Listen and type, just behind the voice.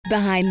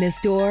Behind this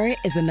door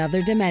is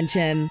another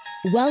dimension.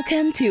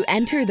 Welcome to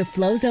Enter the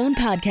Flow Zone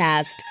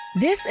podcast.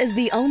 This is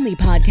the only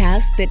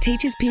podcast that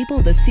teaches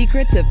people the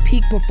secrets of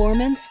peak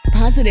performance,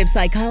 positive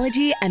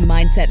psychology, and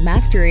mindset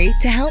mastery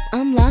to help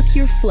unlock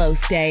your flow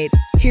state.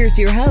 Here's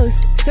your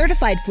host,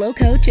 certified flow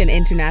coach and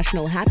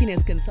international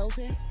happiness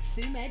consultant,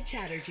 Sumed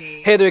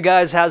Chatterjee. Hey there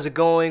guys, how's it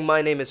going?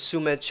 My name is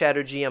Sumed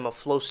Chatterjee. I'm a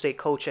flow state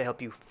coach. I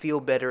help you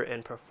feel better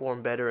and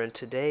perform better. And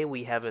today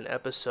we have an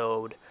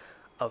episode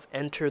of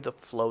Enter the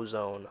Flow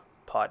Zone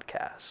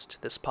podcast.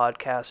 This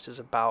podcast is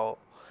about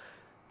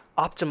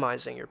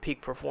optimizing your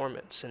peak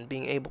performance and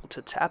being able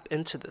to tap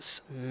into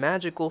this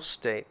magical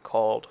state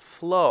called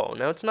flow.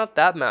 Now, it's not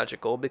that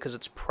magical because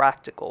it's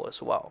practical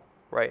as well,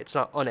 right? It's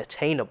not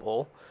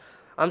unattainable.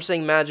 I'm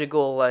saying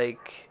magical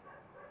like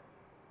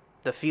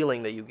the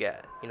feeling that you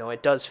get. You know,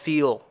 it does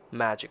feel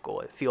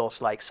magical. It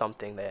feels like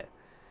something that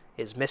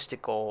is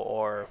mystical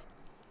or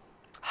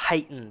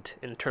heightened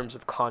in terms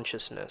of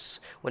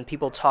consciousness. When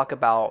people talk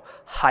about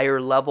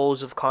higher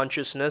levels of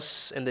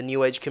consciousness in the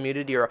New Age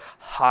community or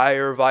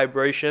higher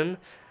vibration,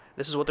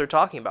 this is what they're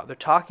talking about. They're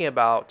talking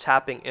about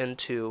tapping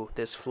into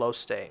this flow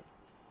state,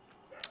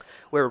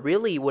 where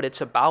really what it's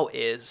about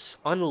is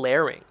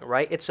unlayering,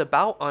 right? It's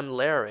about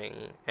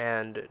unlayering.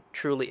 And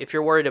truly, if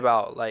you're worried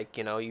about, like,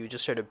 you know, you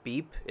just heard a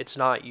beep, it's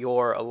not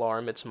your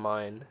alarm, it's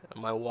mine.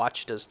 My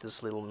watch does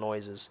this little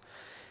noises.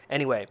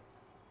 Anyway,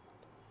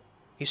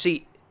 you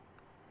see,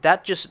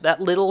 that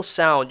little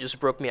sound just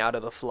broke me out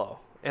of the flow.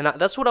 And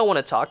that's what I want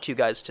to talk to you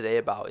guys today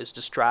about, is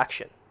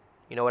distraction.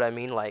 You know what I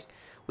mean? Like,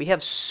 we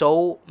have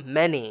so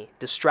many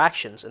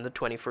distractions in the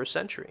 21st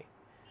century.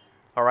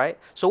 All right?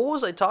 So what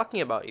was I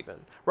talking about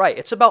even? Right,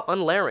 it's about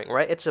unlayering,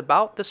 right? It's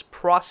about this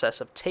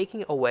process of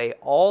taking away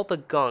all the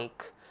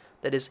gunk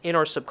that is in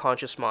our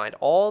subconscious mind,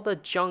 all the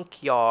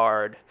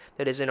junkyard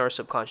that is in our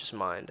subconscious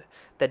mind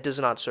that does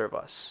not serve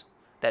us,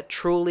 that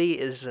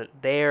truly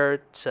isn't there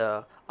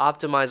to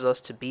optimize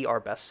us to be our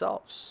best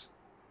selves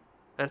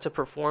and to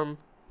perform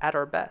at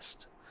our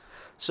best.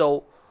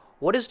 So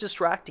what is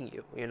distracting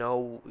you? You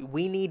know,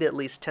 we need at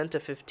least 10 to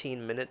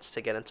 15 minutes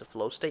to get into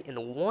flow state,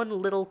 and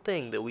one little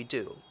thing that we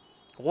do,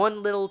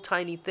 one little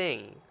tiny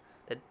thing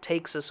that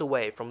takes us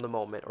away from the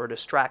moment or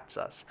distracts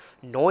us.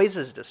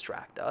 Noises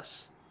distract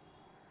us,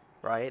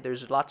 right?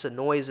 There's lots of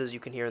noises you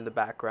can hear in the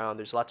background.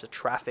 There's lots of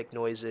traffic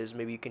noises.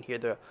 Maybe you can hear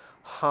the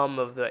hum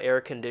of the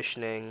air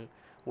conditioning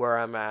where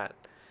I'm at.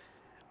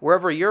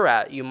 Wherever you're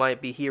at, you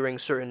might be hearing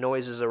certain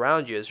noises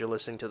around you as you're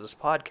listening to this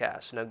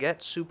podcast. Now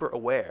get super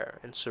aware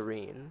and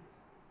serene,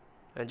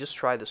 and just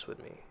try this with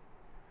me.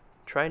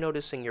 Try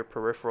noticing your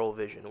peripheral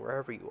vision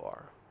wherever you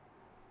are.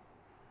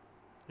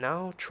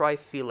 Now try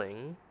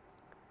feeling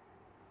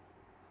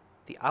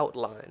the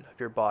outline of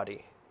your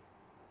body.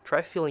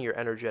 Try feeling your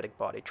energetic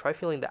body. Try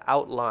feeling the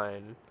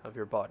outline of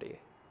your body.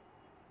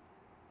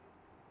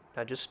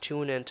 Now just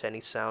tune in to any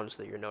sounds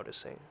that you're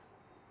noticing.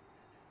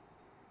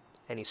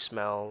 Any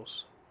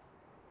smells,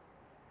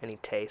 any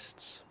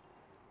tastes,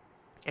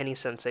 any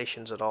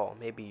sensations at all.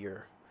 Maybe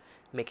you're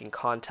making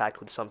contact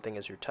with something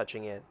as you're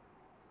touching it.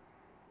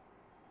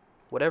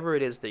 Whatever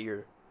it is that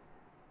you're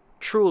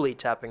truly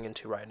tapping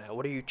into right now,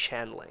 what are you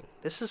channeling?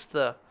 This is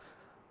the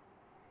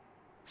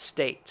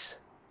state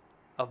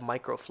of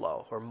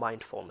microflow or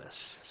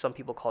mindfulness. Some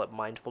people call it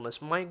mindfulness.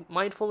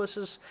 Mindfulness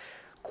is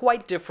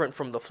quite different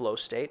from the flow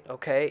state,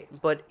 okay?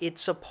 But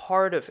it's a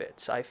part of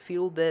it. I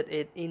feel that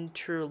it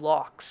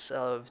interlocks.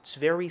 It's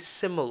very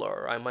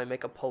similar. I might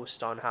make a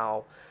post on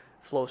how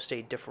flow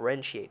state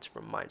differentiates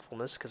from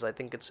mindfulness, because I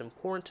think it's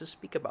important to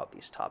speak about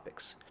these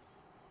topics.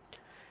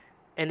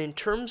 And in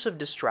terms of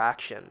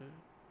distraction,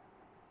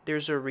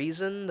 there's a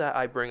reason that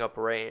I bring up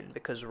rain,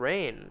 because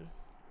rain,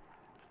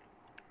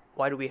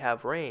 why do we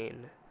have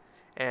rain?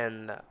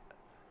 And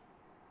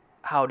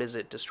how does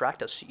it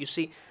distract us? You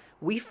see,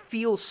 we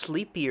feel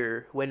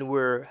sleepier when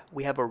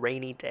we have a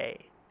rainy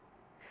day.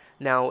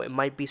 Now, it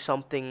might be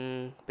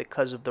something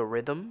because of the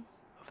rhythm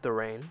of the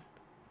rain.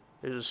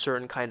 There's a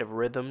certain kind of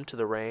rhythm to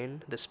the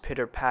rain, this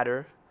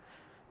pitter-patter,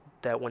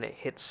 that when it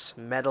hits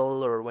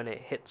metal or when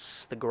it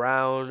hits the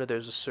ground,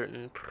 there's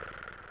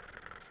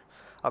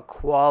a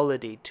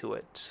quality to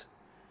it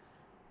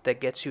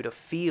that gets you to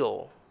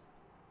feel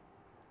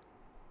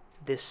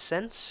this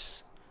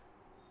sense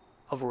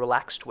of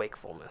relaxed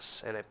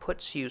wakefulness, and it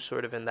puts you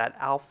sort of in that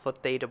alpha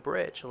theta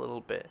bridge a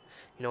little bit,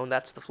 you know, and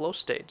that's the flow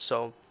state.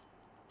 So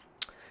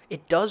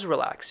it does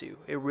relax you.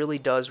 It really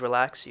does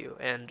relax you.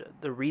 And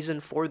the reason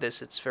for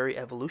this, it's very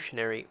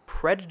evolutionary.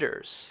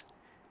 Predators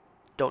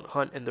don't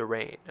hunt in the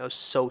rain.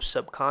 So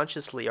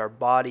subconsciously our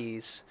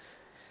bodies,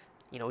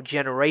 you know,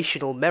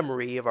 generational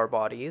memory of our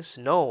bodies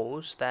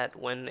knows that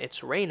when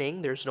it's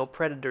raining, there's no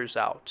predators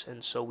out,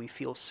 and so we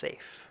feel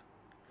safe.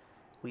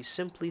 We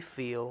simply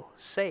feel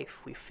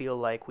safe. We feel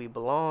like we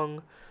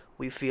belong.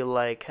 We feel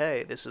like,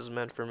 hey, this is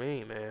meant for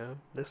me,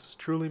 man. This is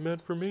truly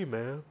meant for me,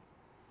 man.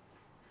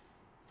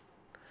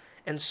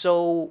 And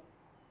so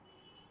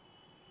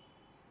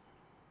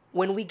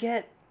when we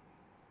get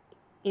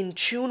in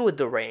tune with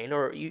the rain,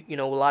 or you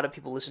know, a lot of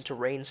people listen to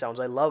rain sounds.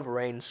 I love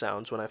rain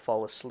sounds when I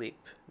fall asleep.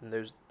 And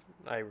there's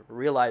I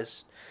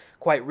realized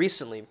quite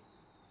recently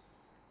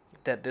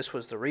that this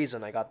was the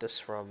reason. I got this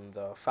from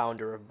the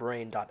founder of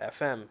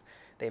Brain.fm.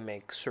 They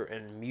make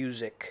certain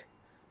music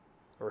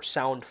or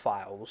sound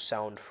files,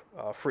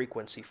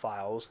 frequency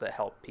files that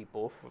help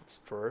people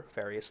for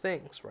various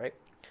things, right?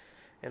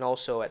 And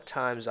also at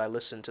times I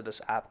listen to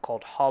this app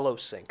called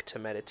HoloSync to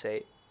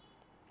meditate,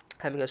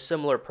 having a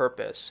similar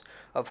purpose.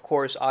 Of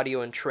course,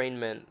 audio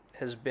entrainment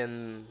has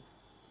been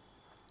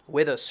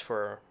with us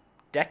for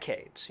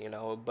decades,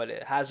 but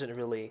it hasn't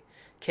really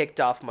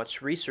kicked off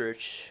much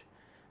research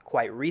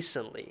quite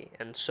recently.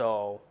 And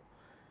so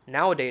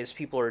nowadays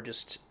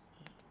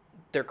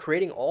they're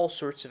creating all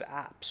sorts of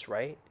apps,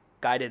 right?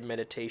 Guided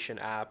meditation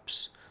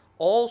apps,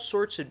 all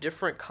sorts of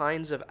different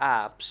kinds of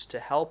apps to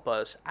help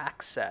us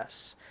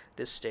access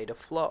this state of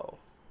flow.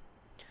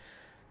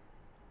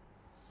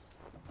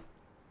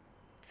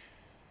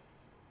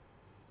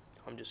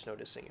 I'm just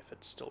noticing if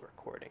it's still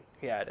recording.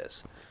 Yeah, it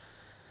is.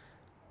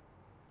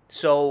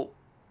 So,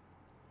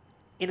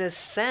 in a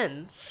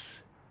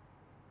sense,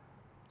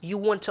 you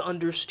want to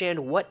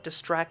understand what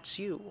distracts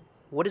you.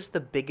 What is the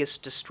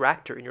biggest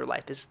distractor in your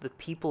life? Is it the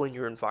people in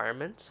your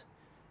environment?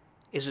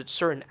 Is it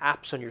certain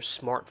apps on your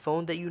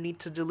smartphone that you need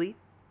to delete?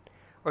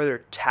 Are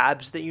there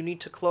tabs that you need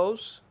to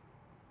close?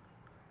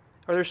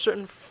 Are there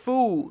certain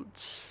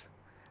foods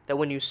that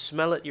when you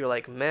smell it, you're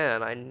like,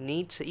 man, I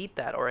need to eat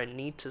that, or I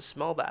need to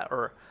smell that,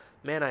 or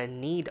man, I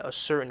need a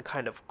certain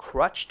kind of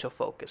crutch to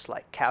focus,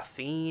 like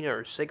caffeine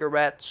or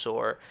cigarettes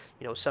or,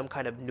 some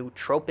kind of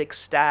nootropic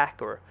stack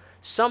or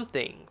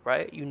something,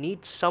 right? You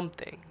need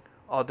something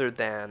other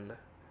than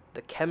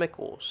the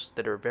chemicals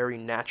that are very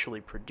naturally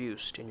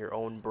produced in your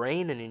own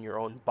brain and in your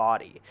own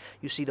body.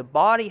 You see, the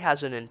body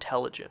has an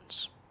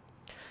intelligence.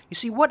 You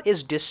see, what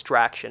is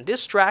distraction?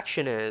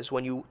 Distraction is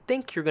when you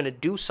think you're going to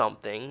do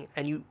something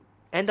and you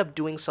end up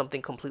doing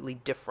something completely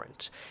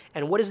different.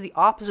 And what is the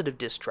opposite of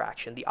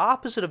distraction? The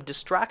opposite of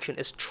distraction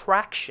is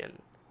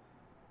traction.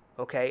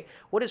 Okay?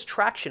 What is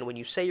traction? When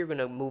you say you're going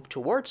to move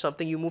towards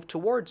something, you move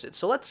towards it.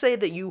 So let's say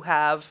that you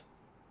have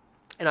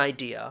an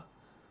idea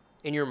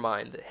in your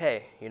mind that,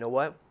 hey, you know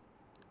what?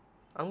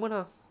 I'm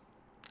gonna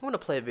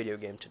play a video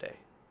game today.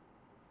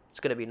 It's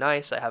gonna be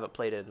nice. I haven't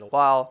played it in a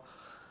while.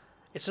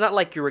 It's not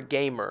like you're a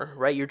gamer,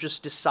 right? You're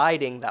just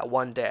deciding that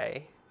one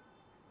day,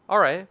 all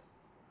right,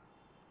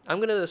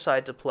 I'm gonna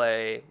decide to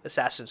play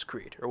Assassin's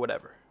Creed or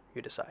whatever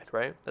you decide,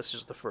 right? That's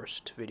just the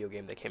first video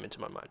game that came into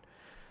my mind.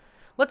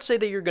 Let's say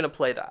that you're gonna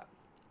play that.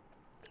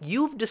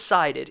 You've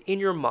decided in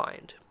your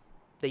mind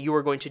that you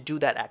are going to do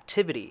that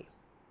activity,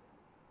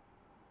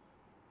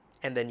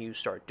 and then you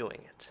start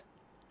doing it.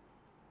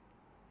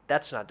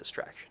 That's not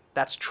distraction.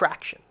 That's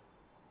traction,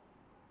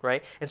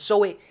 right? And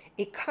so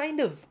it kind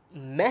of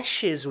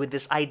meshes with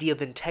this idea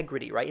of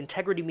integrity, right?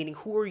 Integrity meaning,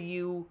 who are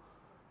you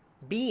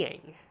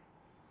being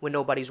when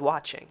nobody's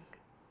watching?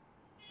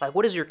 Like,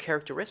 what is your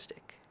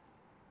characteristic?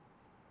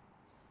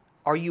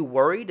 Are you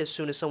worried as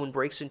soon as someone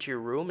breaks into your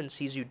room and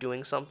sees you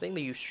doing something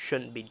that you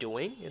shouldn't be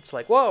doing? It's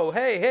like, whoa,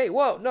 hey,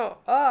 whoa, no,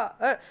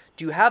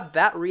 Do you have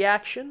that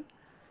reaction?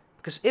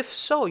 Because if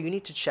so, you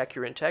need to check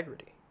your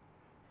integrity.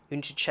 You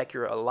need to check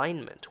your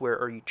alignment. Where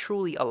are you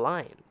truly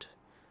aligned?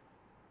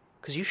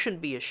 Because you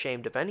shouldn't be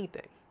ashamed of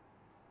anything.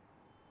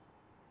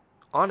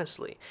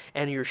 Honestly.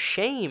 And your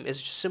shame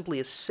is just simply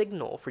a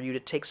signal for you to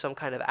take some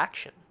kind of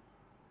action.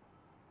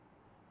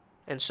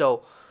 And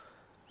so,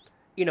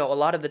 a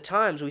lot of the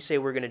times we say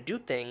we're going to do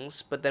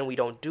things, but then we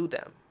don't do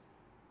them.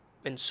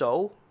 And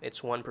so,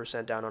 it's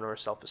 1% down on our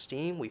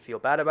self-esteem. We feel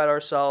bad about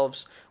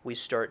ourselves. We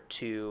start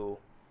to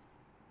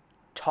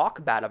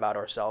talk bad about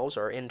ourselves,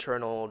 our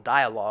internal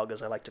dialogue,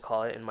 as I like to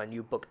call it, in my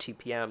new book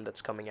TPM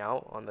that's coming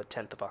out on the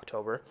 10th of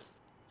October,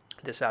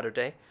 this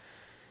Saturday.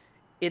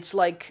 It's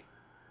like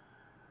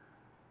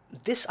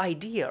this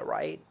idea,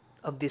 right,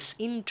 of this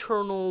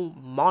internal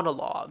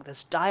monologue,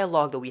 this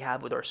dialogue that we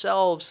have with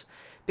ourselves,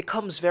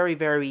 becomes very,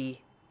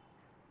 very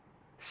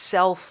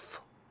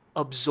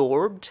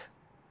self-absorbed,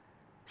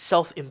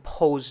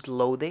 self-imposed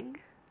loathing,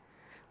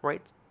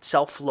 right?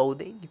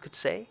 Self-loathing, you could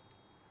say.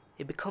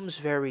 It becomes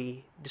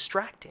very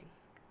distracting.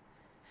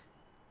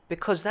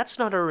 Because that's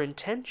not our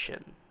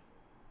intention,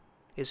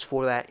 is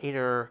for that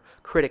inner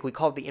critic. We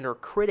call it the inner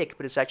critic,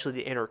 but it's actually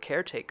the inner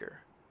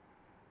caretaker,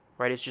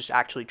 right? It's just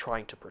actually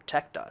trying to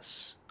protect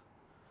us.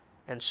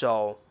 And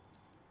so,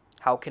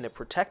 how can it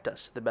protect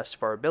us to the best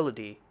of our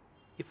ability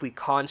if we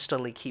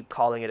constantly keep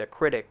calling it a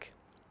critic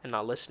and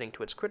not listening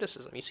to its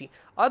criticism? You see,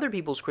 other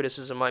people's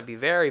criticism might be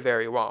very,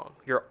 very wrong.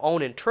 Your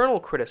own internal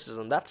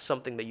criticism, that's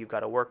something that you've got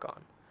to work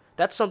on.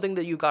 That's something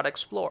that you got to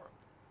explore.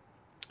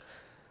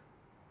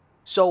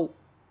 So,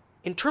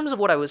 in terms of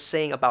what I was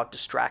saying about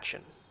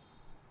distraction,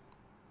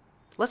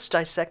 let's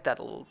dissect that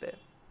a little bit,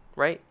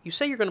 right? You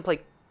say you're going to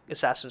play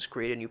Assassin's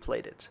Creed and you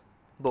played it.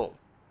 Boom.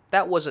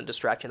 That wasn't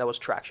distraction, that was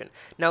traction.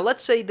 Now,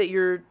 let's say that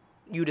you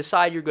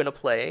decide you're going to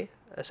play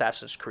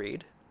Assassin's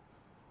Creed.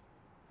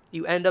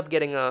 You end up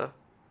getting a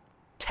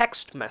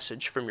text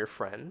message from your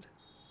friend,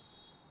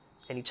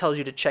 and he tells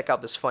you to check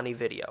out this funny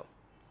video.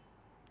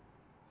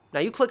 Now,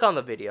 you click on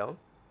the video,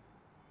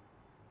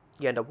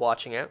 You end up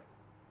watching it.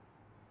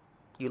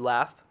 You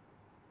laugh.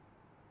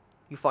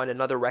 You find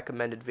another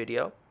recommended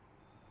video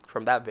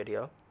from that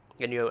video,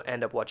 and you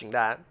end up watching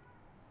that.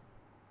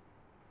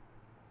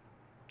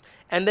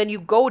 And then you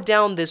go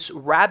down this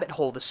rabbit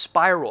hole, the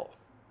spiral,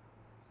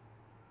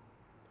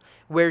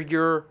 where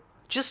you're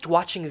just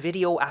watching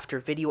video after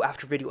video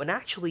after video. And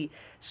actually,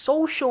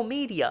 social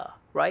media,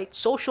 right?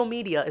 Social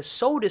media is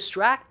so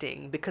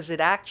distracting because it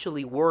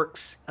actually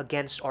works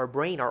against our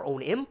brain, our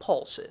own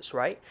impulses,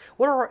 right?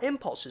 What are our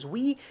impulses?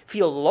 We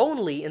feel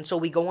lonely, and so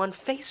we go on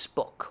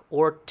Facebook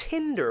or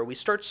Tinder. We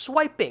start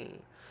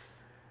swiping.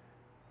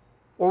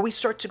 Or we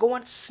start to go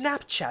on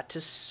Snapchat to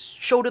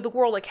show to the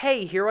world, like,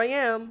 hey, here I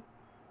am.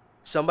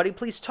 Somebody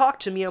please talk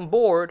to me, I'm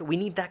bored. We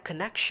need that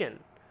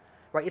connection,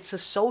 right? It's a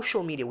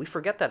social media. We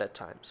forget that at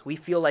times. We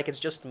feel like it's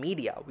just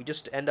media. We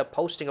just end up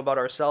posting about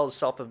ourselves,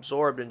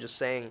 self-absorbed, and just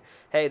saying,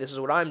 hey, this is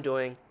what I'm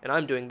doing, and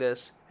I'm doing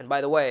this. And by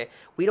the way,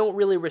 we don't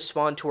really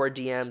respond to our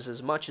DMs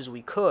as much as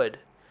we could,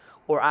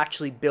 or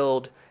actually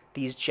build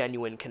these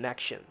genuine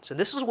connections. And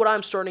this is what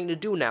I'm starting to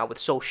do now with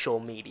social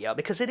media,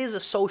 because it is a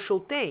social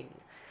thing,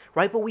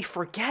 right? But we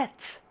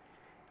forget.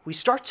 We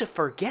start to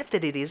forget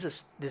that it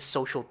is this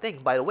social thing.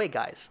 By the way,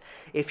 guys,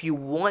 if you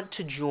want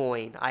to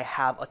join, I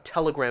have a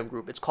Telegram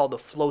group. It's called the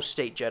Flow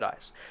State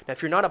Jedis. Now,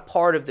 if you're not a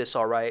part of this,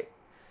 all right,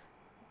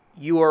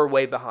 you are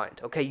way behind,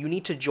 okay? You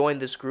need to join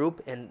this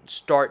group and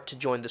start to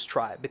join this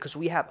tribe because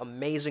we have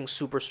amazing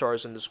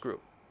superstars in this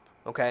group,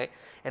 okay?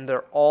 And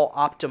they're all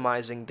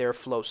optimizing their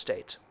flow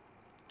state.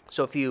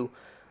 So if you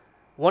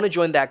want to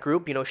join that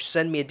group,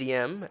 send me a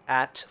DM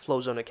at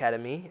Flowzone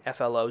Academy,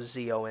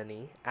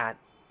 FLOZONE, at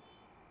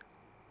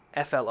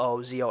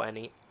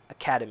FLOZONE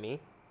Academy.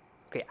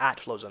 Okay, at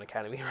Flowzone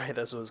Academy, right?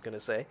 That's what I was going to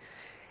say.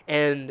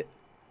 And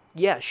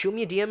yeah, shoot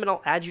me a DM and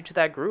I'll add you to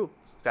that group,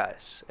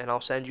 guys. And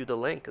I'll send you the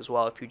link as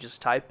well. If you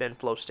just type in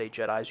Flow State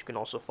Jedis, you can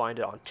also find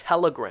it on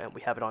Telegram. We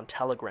have it on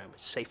Telegram.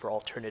 It's a safer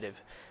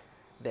alternative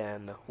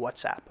than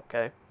WhatsApp,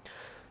 okay?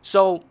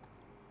 So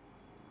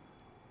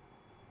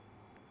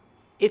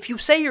if you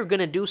say you're going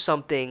to do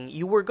something,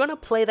 you were going to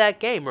play that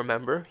game,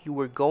 remember? You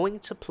were going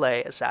to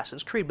play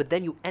Assassin's Creed, but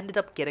then you ended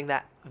up getting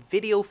that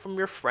video from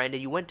your friend,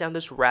 and you went down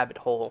this rabbit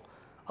hole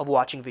of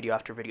watching video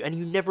after video, and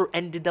you never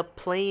ended up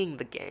playing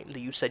the game that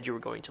you said you were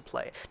going to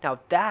play. Now,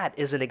 that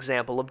is an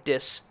example of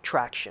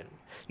distraction.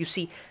 You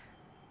see,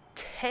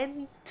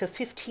 10 to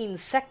 15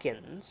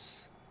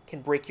 seconds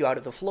can break you out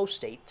of the flow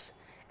state,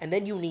 and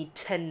then you need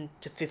 10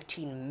 to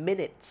 15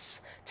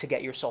 minutes to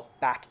get yourself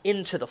back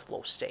into the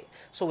flow state.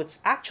 So it's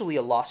actually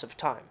a loss of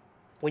time.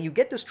 When you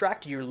get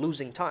distracted, you're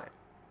losing time.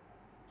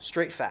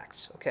 Straight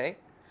facts, okay?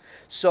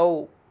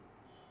 So,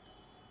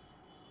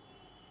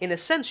 in a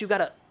sense, you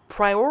gotta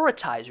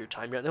prioritize your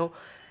time.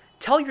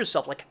 Tell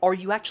yourself, like, are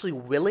you actually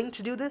willing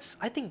to do this?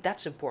 I think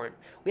that's important.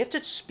 We have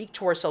to speak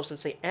to ourselves and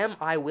say, am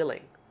I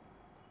willing?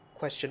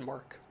 Question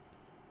mark.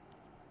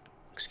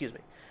 Excuse me.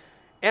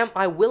 Am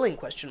I willing?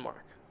 Question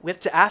mark. We have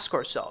to ask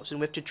ourselves, and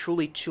we have to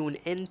truly tune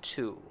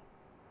into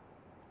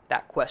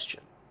that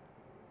question.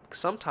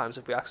 Sometimes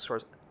if we ask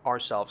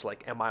ourselves,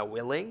 like, am I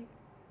willing?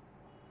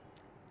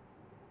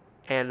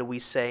 And we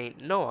say,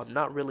 no, I'm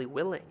not really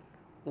willing.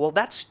 Well,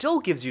 that still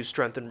gives you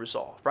strength and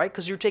resolve, right?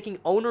 Because you're taking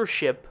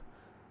ownership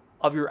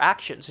of your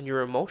actions and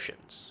your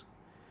emotions.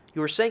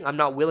 You're saying, I'm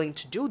not willing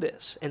to do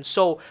this. And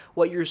so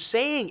what you're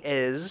saying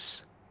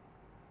is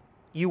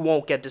you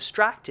won't get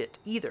distracted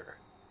either.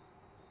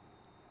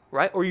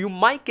 Right? Or you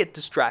might get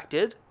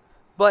distracted,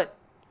 but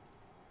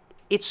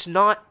it's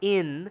not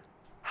in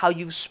how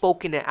you've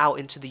spoken it out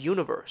into the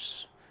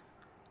universe.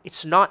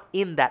 It's not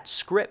in that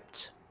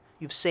script.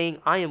 You're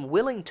saying, I am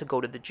willing to go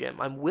to the gym.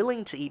 I'm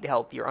willing to eat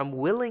healthier. I'm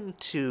willing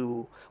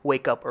to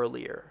wake up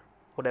earlier.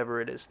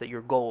 Whatever it is that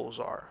your goals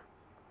are.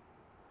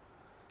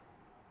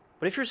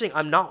 But if you're saying,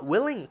 I'm not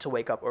willing to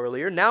wake up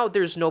earlier, now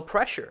there's no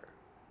pressure.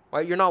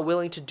 Right? You're not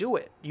willing to do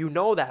it. You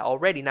know that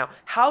already. Now,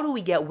 how do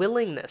we get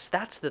willingness?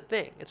 That's the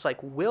thing. It's like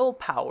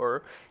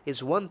willpower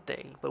is one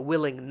thing, but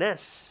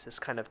willingness is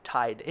kind of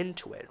tied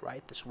into it,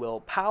 right? This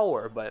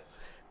willpower, but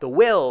the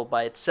will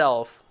by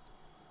itself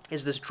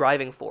is this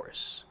driving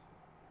force.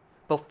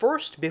 But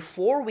first,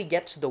 before we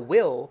get to the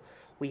will,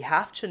 we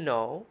have to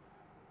know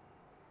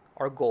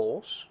our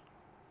goals,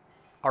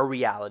 our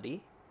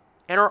reality,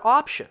 and our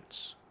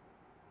options.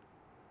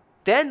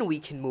 Then we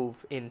can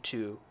move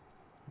into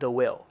the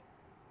will.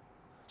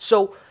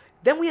 So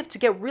then we have to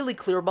get really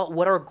clear about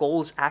what our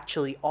goals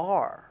actually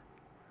are,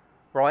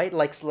 right?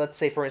 Like, let's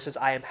say, for instance,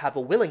 I have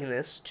a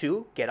willingness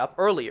to get up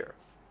earlier.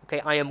 Okay,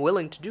 I am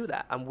willing to do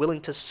that. I'm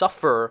willing to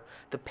suffer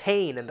the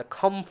pain and the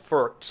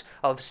comfort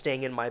of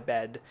staying in my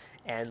bed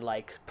and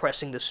like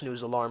pressing the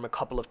snooze alarm a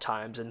couple of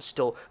times and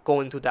still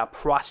going through that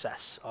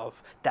process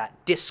of that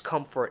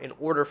discomfort in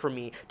order for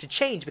me to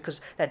change,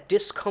 because that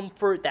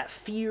discomfort, that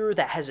fear,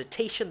 that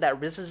hesitation, that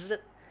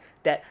resistance,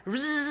 I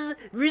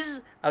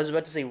was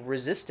about to say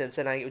resistance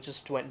and I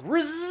just went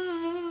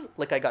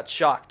like I got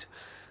shocked.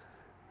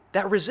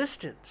 That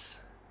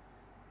resistance.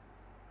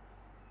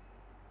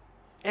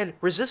 And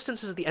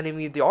resistance is the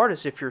enemy of the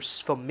artist. If you're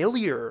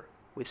familiar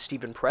with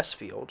Steven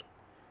Pressfield,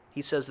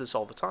 He says this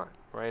all the time,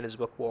 right? In his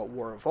book,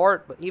 War of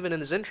Art, but even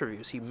in his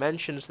interviews, he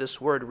mentions this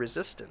word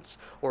resistance,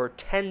 or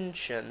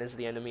tension is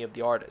the enemy of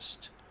the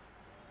artist,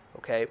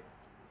 okay?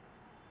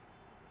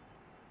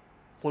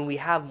 When we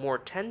have more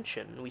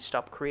tension, we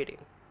stop creating.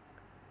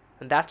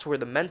 And that's where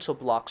the mental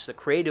blocks, the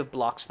creative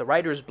blocks, the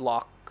writer's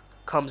block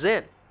comes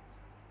in.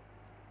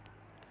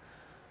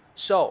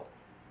 So,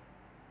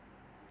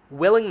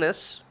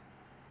 willingness,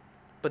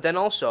 but then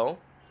also,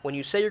 when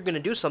you say you're going to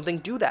do something,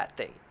 do that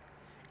thing.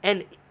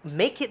 And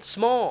make it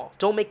small.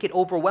 Don't make it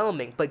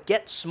overwhelming, but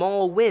get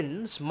small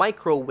wins,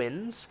 micro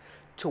wins,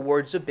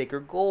 towards a bigger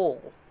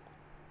goal.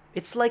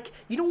 It's like,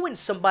 you know when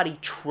somebody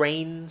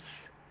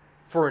trains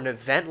for an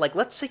event? Like,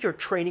 let's say you're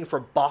training for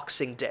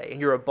Boxing Day and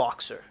you're a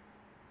boxer.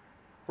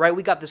 Right?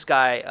 We got this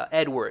guy,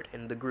 Edward,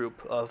 in the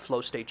group of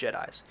Flow State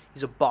Jedis.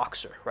 He's a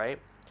boxer, right?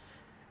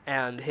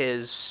 And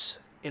his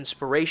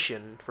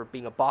inspiration for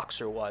being a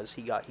boxer was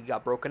he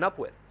got broken up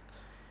with,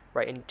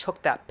 right? And he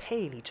took that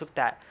pain, he took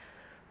that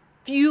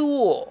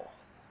fuel.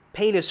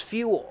 Pain is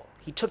fuel.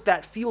 He took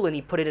that fuel and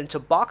he put it into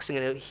boxing,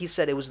 and he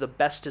said it was the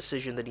best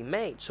decision that he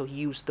made. So he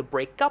used the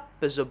breakup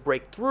as a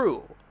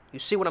breakthrough. You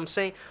see what I'm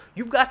saying?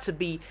 You've got to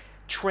be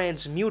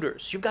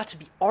transmuters. You've got to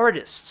be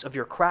artists of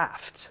your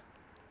craft.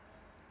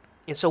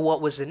 And so what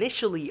was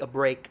initially a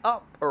break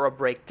up or a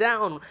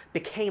breakdown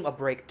became a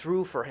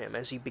breakthrough for him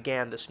as he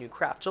began this new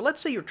craft. So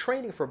let's say you're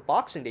training for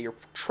Boxing Day, you're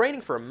training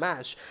for a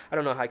match. I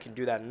don't know how I can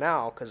do that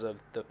now because of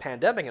the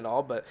pandemic and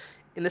all, but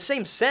in the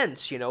same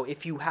sense,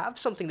 if you have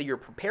something that you're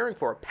preparing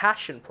for, a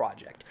passion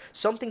project,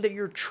 something that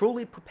you're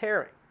truly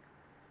preparing,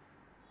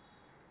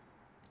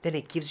 then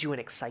it gives you an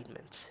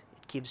excitement.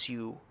 It gives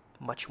you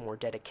much more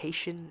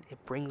dedication.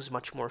 It brings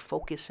much more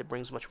focus. It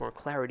brings much more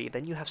clarity.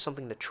 Then you have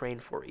something to train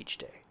for each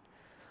day.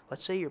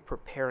 Let's say you're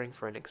preparing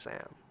for an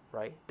exam,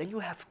 right? Then you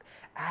have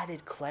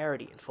added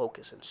clarity and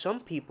focus. And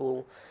some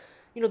people,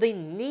 they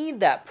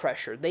need that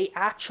pressure. They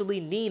actually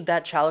need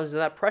that challenge and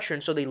that pressure.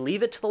 And so they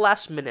leave it to the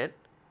last minute.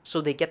 So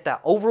they get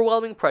that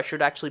overwhelming pressure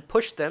to actually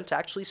push them to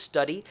actually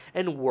study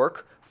and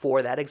work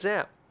for that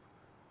exam,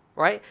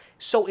 right?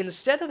 So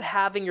instead of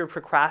having your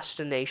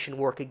procrastination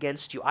work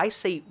against you, I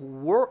say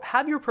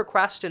have your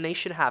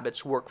procrastination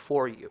habits work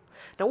for you.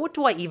 Now, what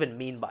do I even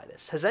mean by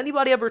this? Has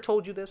anybody ever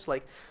told you this?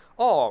 Like,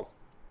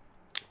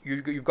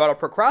 you've got to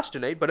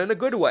procrastinate, but in a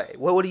good way.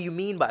 Well, what do you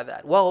mean by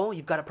that? Well,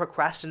 you've got to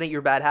procrastinate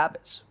your bad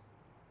habits.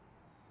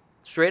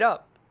 Straight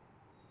up.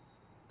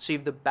 So you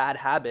have the bad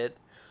habit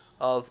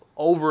of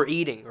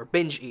overeating or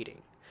binge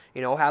eating.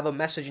 Have a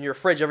message in your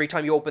fridge. Every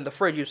time you open the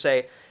fridge, you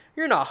say,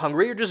 you're not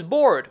hungry, you're just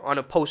bored, on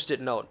a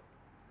post-it note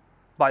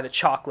by the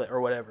chocolate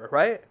or whatever,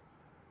 right?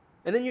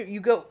 And then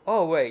you go,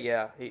 oh, wait,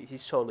 yeah,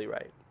 he's totally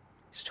right.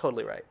 He's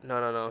totally right.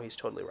 No, he's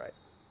totally right.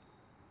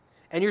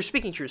 And you're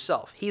speaking to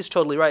yourself. He's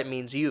totally right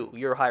means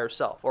your higher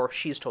self, or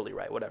she's totally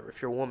right, whatever,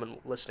 if you're a woman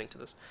listening to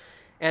this.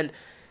 And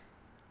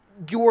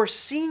you're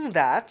seeing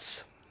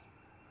that,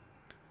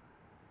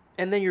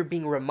 and then you're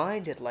being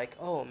reminded like,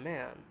 oh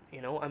man,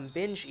 I'm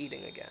binge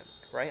eating again,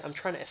 right? I'm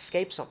trying to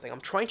escape something.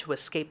 I'm trying to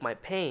escape my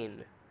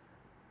pain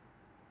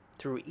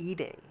through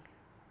eating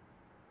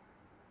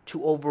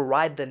to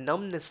override the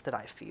numbness that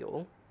I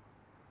feel,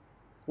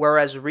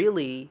 whereas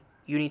really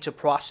you need to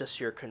process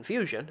your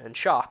confusion and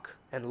shock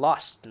and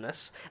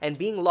lostness. And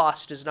being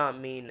lost does not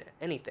mean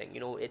anything.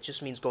 It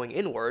just means going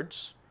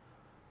inwards.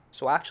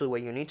 So actually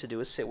what you need to do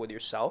is sit with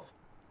yourself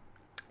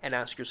and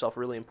ask yourself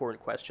really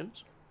important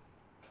questions.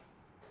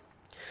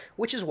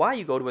 Which is why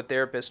you go to a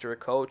therapist or a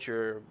coach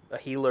or a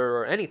healer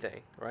or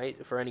anything,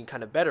 right? For any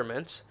kind of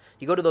betterment.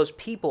 You go to those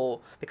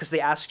people because they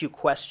ask you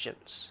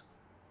questions.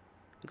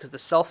 Because the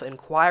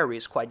self-inquiry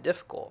is quite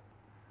difficult.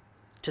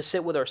 To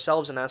sit with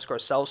ourselves and ask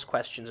ourselves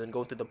questions and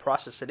go through the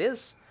process, it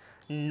is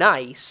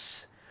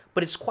nice,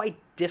 but it's quite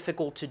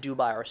difficult to do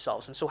by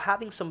ourselves. And so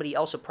having somebody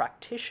else, a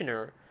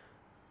practitioner,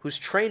 who's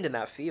trained in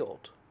that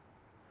field,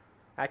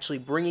 actually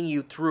bringing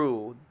you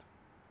through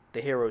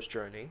the hero's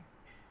journey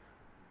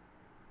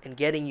and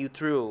getting you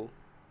through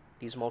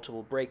these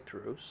multiple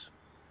breakthroughs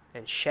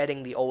and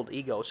shedding the old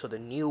ego so the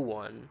new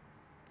one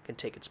can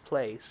take its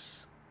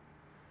place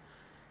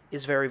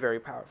is very, very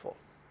powerful,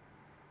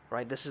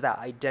 right? This is that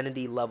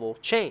identity level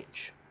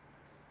change.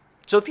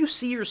 So if you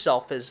see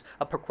yourself as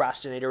a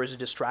procrastinator, as a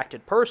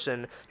distracted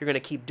person, you're going to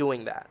keep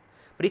doing that.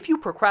 But if you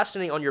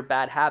procrastinate on your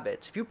bad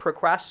habits, if you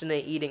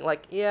procrastinate eating,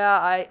 like,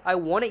 yeah, I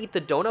want to eat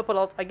the donut,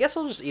 but I guess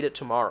I'll just eat it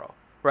tomorrow,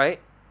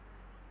 right?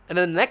 And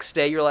then the next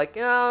day you're like,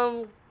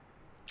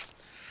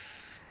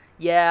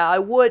 yeah, I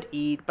would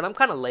eat, but I'm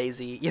kind of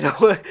lazy,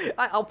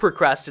 I'll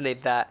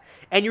procrastinate that.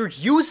 And you're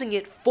using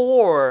it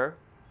for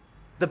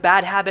the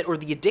bad habit or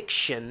the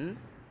addiction,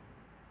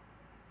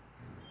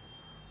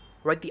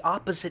 right? The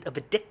opposite of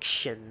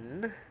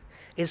addiction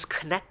is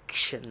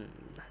connection.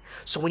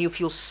 So when you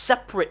feel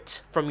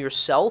separate from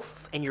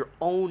yourself and your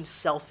own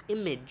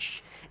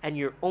self-image and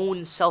your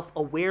own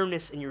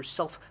self-awareness and your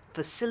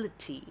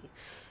self-facility,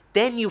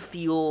 then you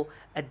feel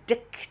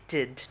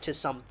addicted to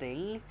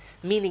something,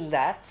 meaning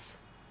that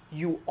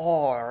you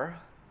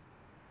are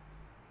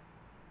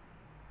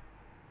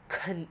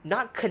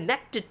not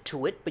connected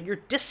to it, but you're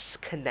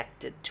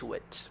disconnected to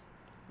it.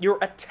 You're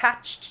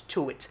attached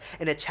to it.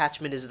 And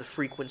attachment is the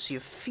frequency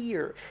of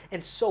fear.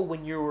 And so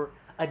when you're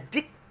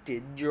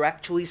addicted, you're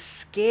actually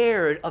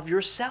scared of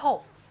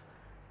yourself.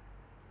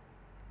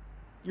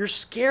 You're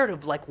scared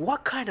of, like,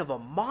 what kind of a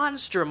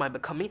monster am I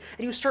becoming?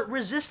 And you start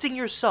resisting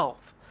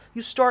yourself.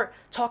 You start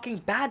talking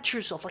bad to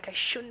yourself, like, I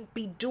shouldn't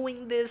be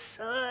doing this.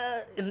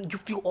 And you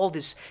feel all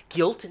this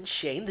guilt and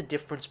shame. The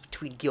difference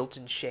between guilt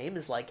and shame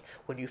is, like,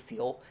 when you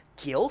feel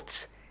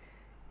guilt,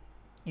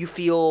 you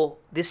feel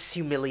this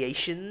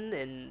humiliation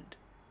and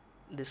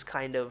this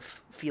kind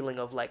of feeling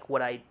of, like,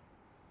 what I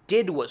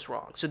did was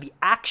wrong. So the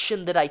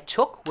action that I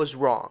took was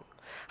wrong.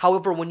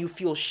 However, when you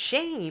feel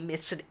shame,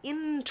 it's an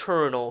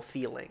internal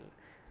feeling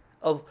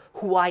of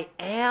who I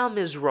am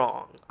is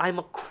wrong. I'm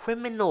a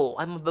criminal.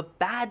 I'm a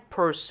bad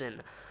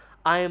person.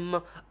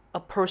 I'm a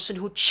person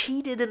who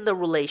cheated in the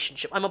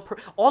relationship.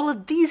 All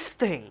of these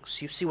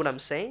things. You see what I'm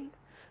saying?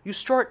 You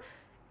start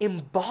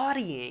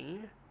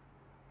embodying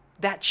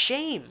that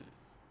shame.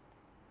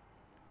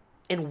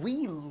 And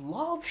we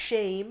love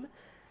shame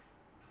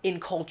in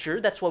culture.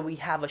 That's why we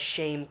have a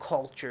shame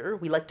culture.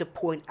 We like to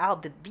point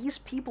out that these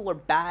people are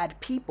bad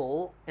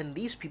people and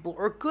these people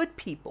are good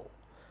people.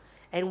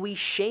 And we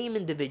shame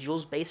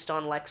individuals based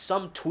on, like,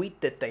 some tweet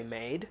that they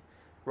made,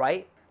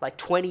 right? Like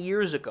 20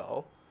 years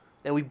ago.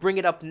 And we bring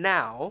it up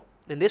now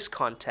in this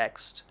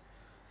context.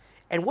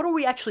 And what are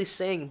we actually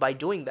saying by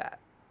doing that?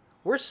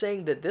 We're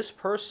saying that this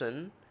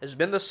person has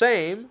been the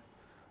same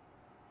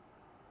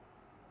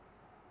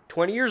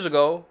 20 years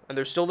ago, and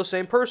they're still the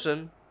same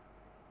person.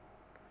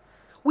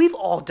 We've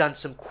all done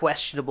some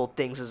questionable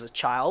things as a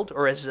child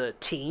or as a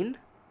teen.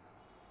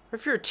 Or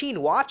if you're a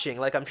teen watching,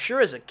 like, I'm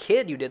sure as a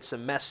kid you did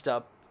some messed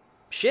up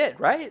shit,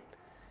 right?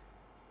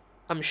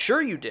 I'm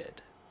sure you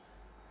did.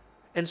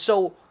 And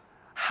so,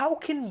 how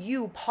can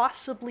you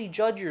possibly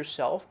judge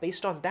yourself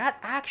based on that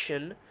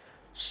action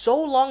so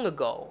long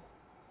ago?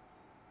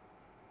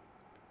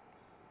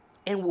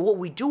 And what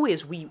we do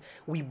is we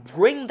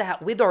bring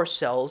that with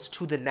ourselves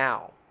to the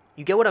now.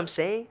 You get what I'm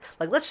saying?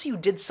 Like, let's say you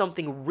did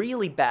something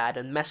really bad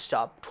and messed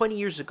up 20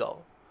 years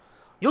ago.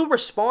 You'll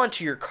respond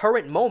to your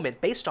current moment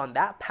based on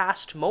that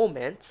past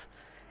moment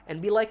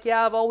and be like,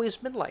 yeah, I've always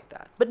been like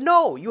that. But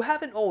no, you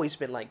haven't always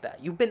been like that.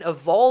 You've been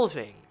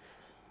evolving.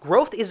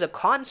 Growth is a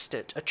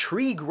constant. A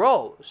tree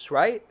grows,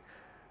 right?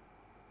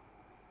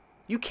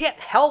 You can't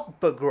help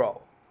but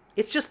grow.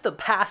 It's just the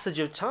passage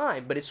of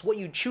time, but it's what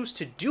you choose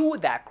to do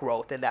with that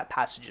growth and that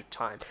passage of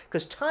time.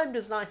 Because time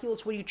does not heal.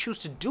 It's what you choose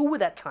to do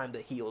with that time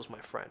that heals, my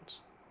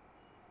friends.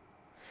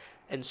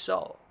 And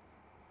so,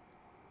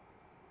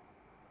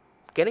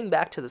 getting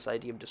back to this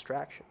idea of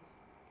distraction.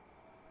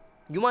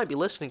 You might be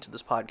listening to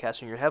this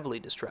podcast and you're heavily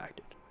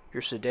distracted.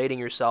 You're sedating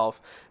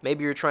yourself.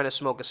 Maybe you're trying to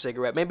smoke a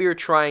cigarette. Maybe you're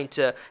trying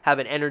to have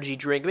an energy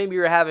drink. Maybe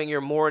you're having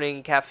your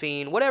morning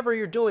caffeine. Whatever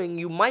you're doing,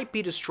 you might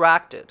be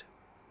distracted.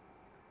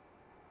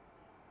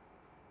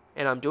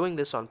 And I'm doing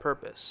this on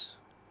purpose.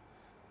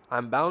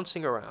 I'm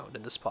bouncing around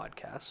in this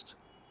podcast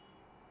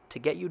to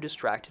get you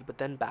distracted, but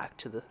then back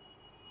to the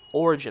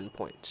origin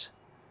point.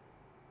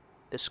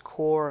 This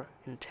core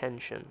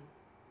intention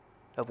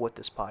of what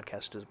this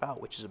podcast is about,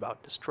 which is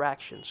about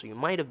distraction. So you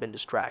might have been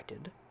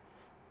distracted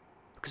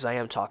because I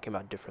am talking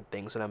about different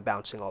things and I'm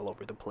bouncing all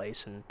over the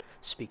place and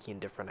speaking in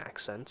different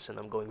accents, and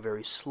I'm going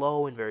very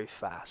slow and very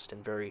fast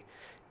and very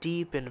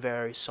deep and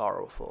very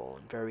sorrowful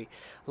and very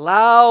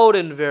loud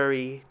and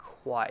very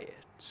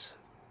quiet.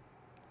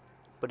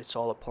 But it's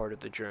all a part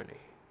of the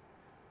journey.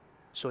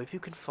 So if you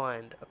can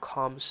find a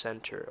calm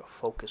center of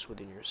focus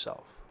within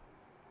yourself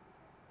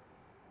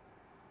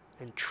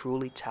and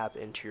truly tap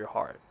into your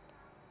heart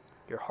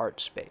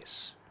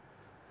space,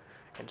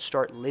 and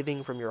start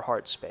living from your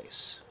heart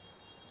space,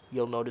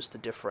 you'll notice the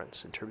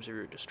difference in terms of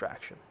your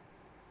distraction.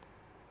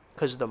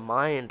 Because the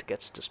mind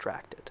gets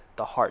distracted,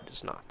 the heart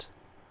does not.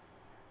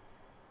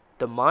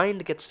 The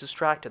mind gets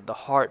distracted, the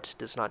heart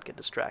does not get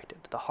distracted.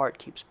 The heart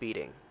keeps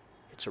beating.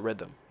 It's a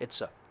rhythm.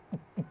 It's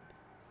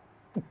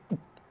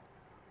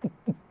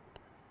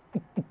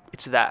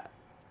that.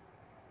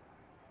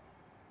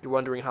 You're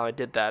wondering how I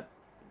did that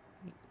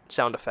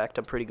sound effect.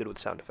 I'm pretty good with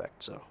sound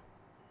effects, so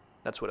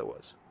that's what it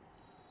was.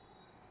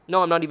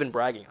 No, I'm not even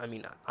bragging. I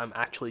mean, I'm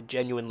actually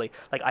genuinely,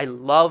 like, I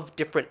love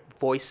different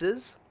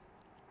voices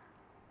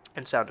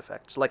and sound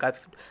effects. Like,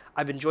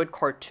 I've enjoyed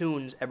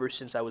cartoons ever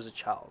since I was a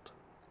child.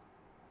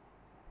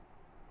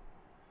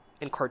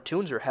 And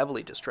cartoons are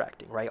heavily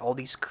distracting, right? All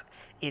these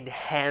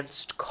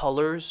enhanced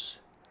colors,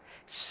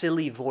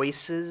 silly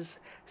voices,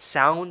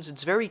 sounds.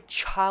 It's very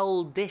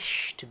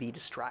childish to be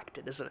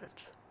distracted, isn't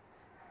it?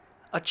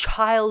 A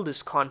child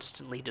is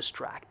constantly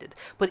distracted.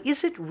 But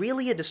is it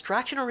really a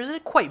distraction, or is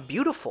it quite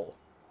beautiful?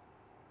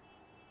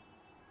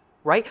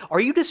 Right?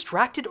 Are you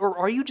distracted, or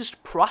are you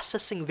just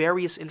processing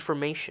various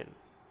information?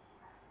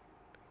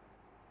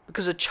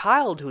 Because a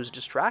child who is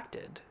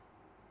distracted,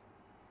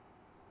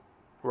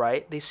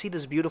 right, they see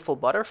this beautiful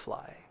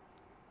butterfly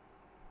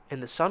in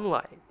the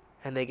sunlight,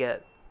 and they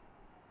get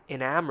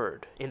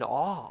enamored, in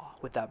awe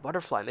with that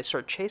butterfly, and they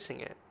start chasing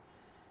it.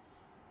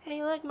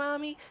 Hey, look,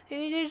 mommy,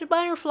 there's a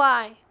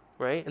butterfly,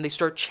 right? And they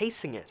start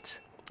chasing it.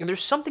 And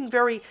there's something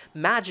very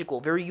magical,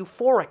 very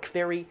euphoric,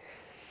 very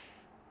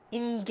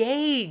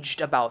engaged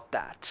about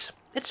that.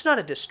 It's not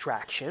a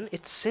distraction.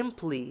 It's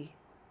simply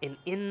an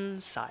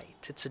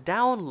insight. It's a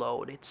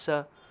download. It's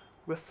a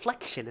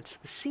reflection. It's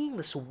seeing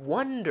this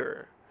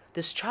wonder,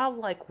 this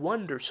childlike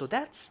wonder. So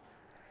that's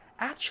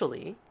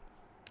actually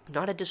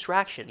not a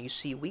distraction. You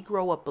see, we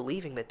grow up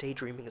believing that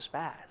daydreaming is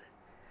bad.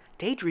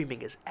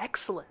 Daydreaming is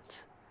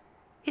excellent.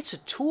 It's a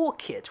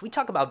toolkit. We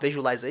talk about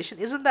visualization.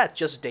 Isn't that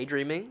just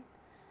daydreaming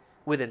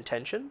with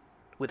intention,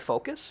 with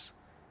focus?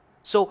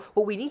 So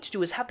what we need to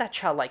do is have that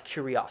childlike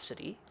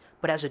curiosity,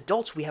 but as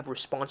adults we have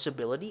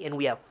responsibility and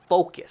we have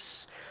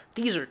focus.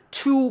 These are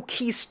two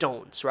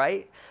keystones,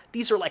 right?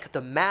 These are like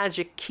the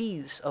magic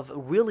keys of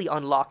really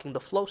unlocking the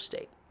flow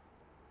state.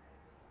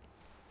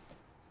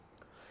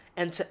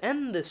 And to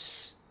end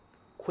this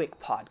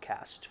quick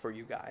podcast for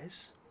you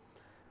guys,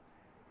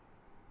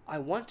 I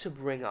want to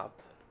bring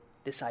up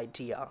this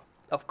idea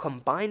of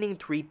combining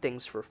three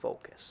things for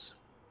focus.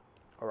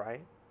 All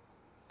right?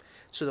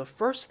 So the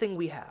first thing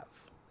we have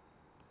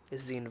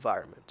is the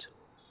environment.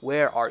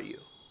 Where are you?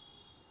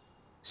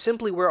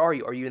 Simply, where are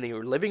you? Are you in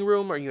your living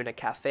room? Are you in a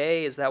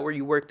cafe? Is that where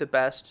you work the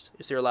best?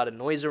 Is there a lot of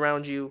noise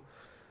around you?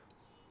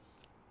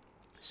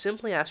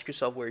 Simply ask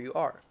yourself where you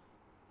are.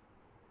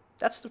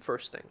 That's the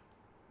first thing.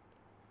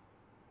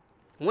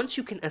 Once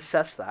you can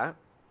assess that,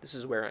 this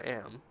is where I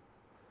am,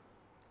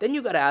 then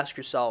you got to ask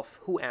yourself,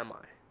 who am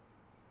I?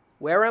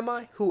 Where am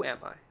I? Who am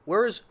I?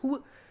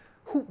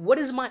 What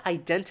is my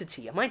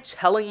identity? Am I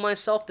telling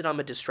myself that I'm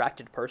a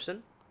distracted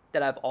person?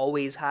 That I've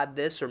always had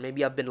this, or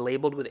maybe I've been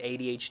labeled with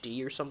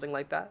ADHD or something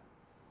like that?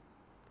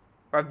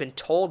 Or I've been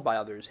told by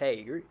others,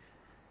 hey,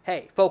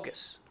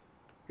 focus.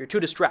 You're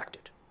too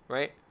distracted,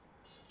 right?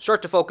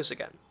 Start to focus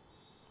again.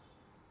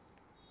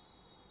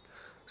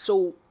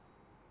 So,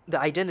 the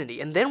identity.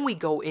 And then we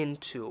go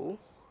into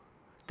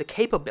the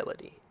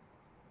capability.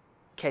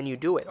 Can you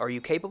do it? Are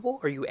you capable?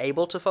 Are you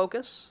able to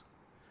focus?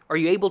 Are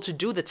you able to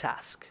do the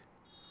task?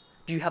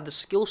 Do you have the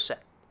skill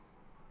set?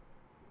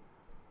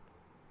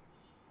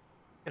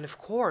 And of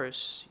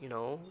course,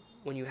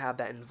 when you have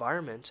that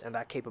environment and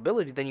that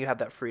capability, then you have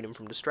that freedom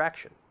from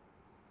distraction.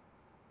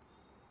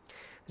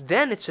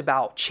 Then it's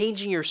about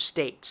changing your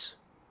state.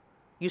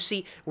 You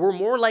see, we're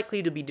more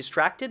likely to be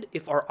distracted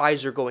if our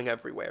eyes are going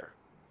everywhere,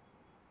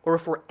 or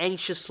if we're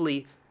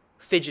anxiously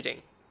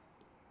fidgeting,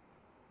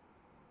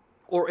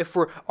 or if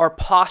our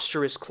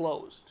posture is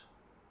closed,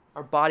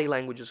 our body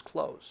language is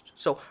closed.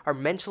 So our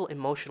mental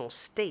emotional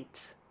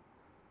state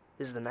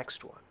is the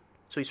next one.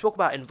 So we spoke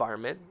about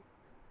environment,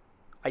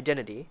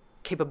 identity,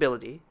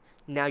 capability.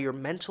 Now your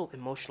mental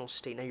emotional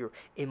state. Now your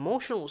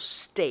emotional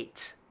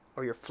state,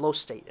 or your flow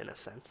state in a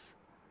sense,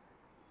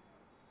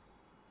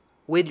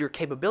 with your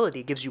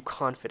capability gives you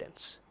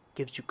confidence,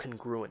 gives you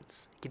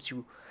congruence, gives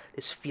you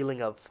this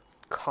feeling of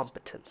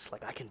competence.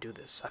 Like, I can do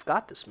this. I've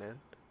got this, man.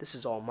 This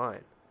is all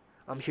mine.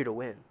 I'm here to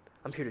win.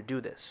 I'm here to do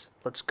this.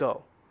 Let's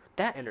go.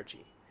 That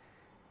energy.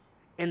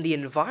 And the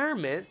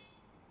environment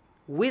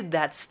with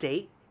that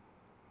state,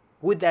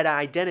 with that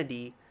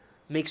identity,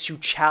 makes you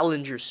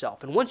challenge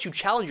yourself. And once you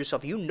challenge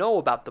yourself, you know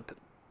about the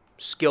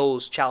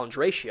skills challenge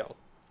ratio.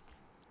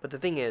 But the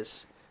thing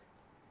is,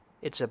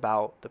 it's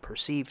about the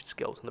perceived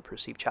skills and the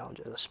perceived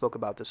challenges. I spoke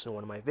about this in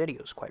one of my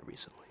videos quite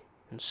recently.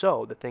 And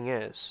so the thing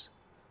is,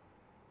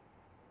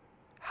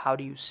 how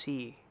do you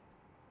see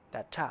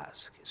that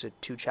task? Is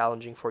it too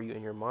challenging for you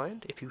in your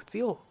mind? If you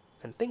feel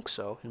and think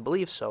so and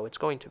believe so, it's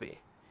going to be.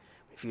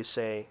 If you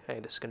say, hey,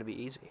 this is going to be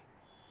easy,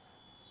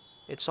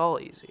 it's all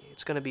easy.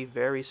 It's going to be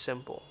very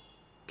simple.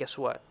 Guess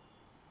what?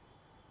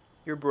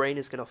 Your brain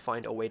is going to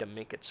find a way to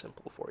make it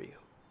simple for you.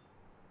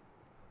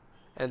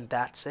 And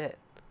that's it.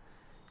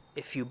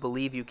 If you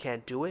believe you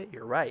can't do it,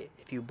 you're right.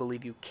 If you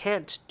believe you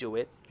can't do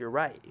it, you're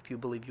right. If you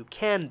believe you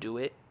can do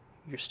it,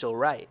 you're still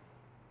right.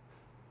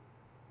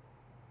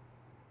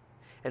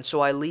 And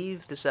so I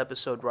leave this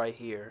episode right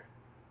here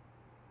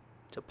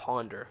to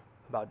ponder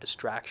about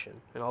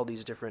distraction and all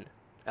these different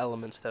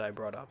elements that I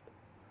brought up.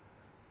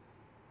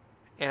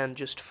 And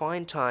just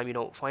find time,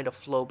 find a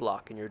flow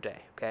block in your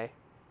day, okay?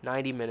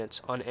 90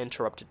 minutes,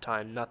 uninterrupted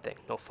time, nothing.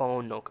 No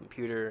phone, no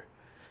computer.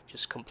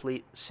 Just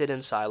sit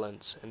in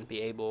silence and be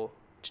able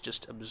to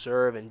just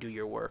observe and do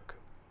your work.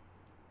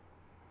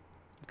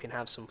 You can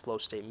have some flow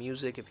state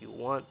music if you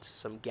want,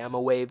 some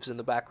gamma waves in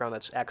the background.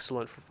 That's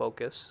excellent for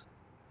focus.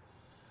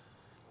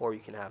 Or you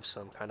can have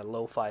some kind of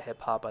lo-fi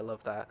hip-hop. I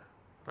love that,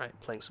 right?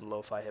 Playing some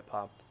lo-fi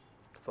hip-hop,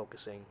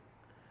 focusing,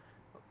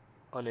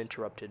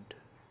 uninterrupted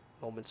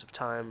moments of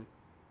time,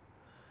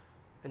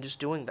 and just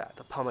doing that.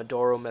 The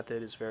Pomodoro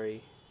method is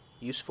very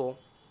useful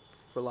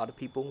for a lot of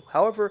people.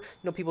 However,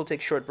 people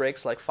take short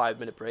breaks, like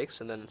 5-minute breaks,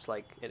 and then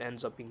it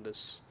ends up being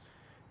this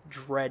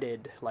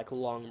dreaded,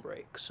 long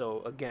break.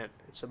 So again,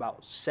 it's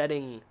about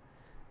setting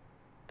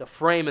the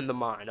frame in the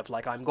mind of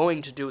I'm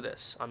going to do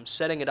this. I'm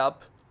setting it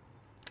up.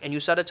 And you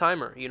set a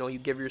timer. You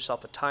give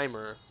yourself a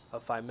timer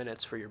of 5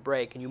 minutes for your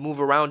break, and you move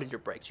around in your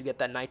breaks. You get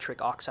that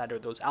nitric oxide or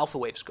those alpha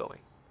waves going.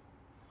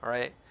 All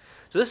right?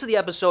 So this is the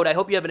episode. I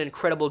hope you have an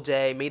incredible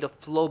day. May the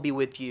flow be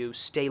with you.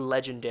 Stay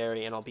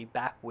legendary, and I'll be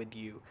back with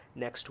you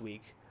next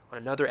week on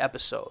another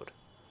episode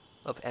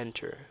of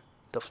Enter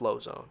the Flow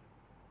Zone.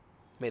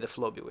 May the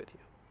flow be with you.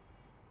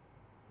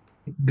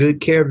 Good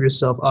care of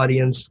yourself,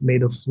 audience. May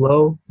the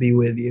flow be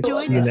with you. Enjoy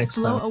See you this next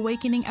Flow time.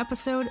 Awakening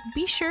episode.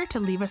 Be sure to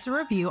leave us a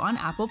review on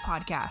Apple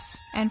Podcasts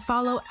and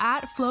follow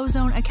at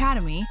Flowzone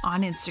Academy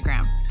on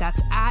Instagram.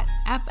 That's at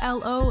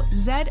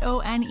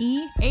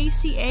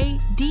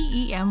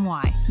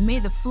FLOZONEACADEMY. May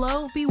the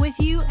flow be with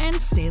you and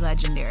stay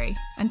legendary.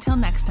 Until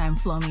next time,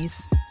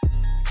 Flomies.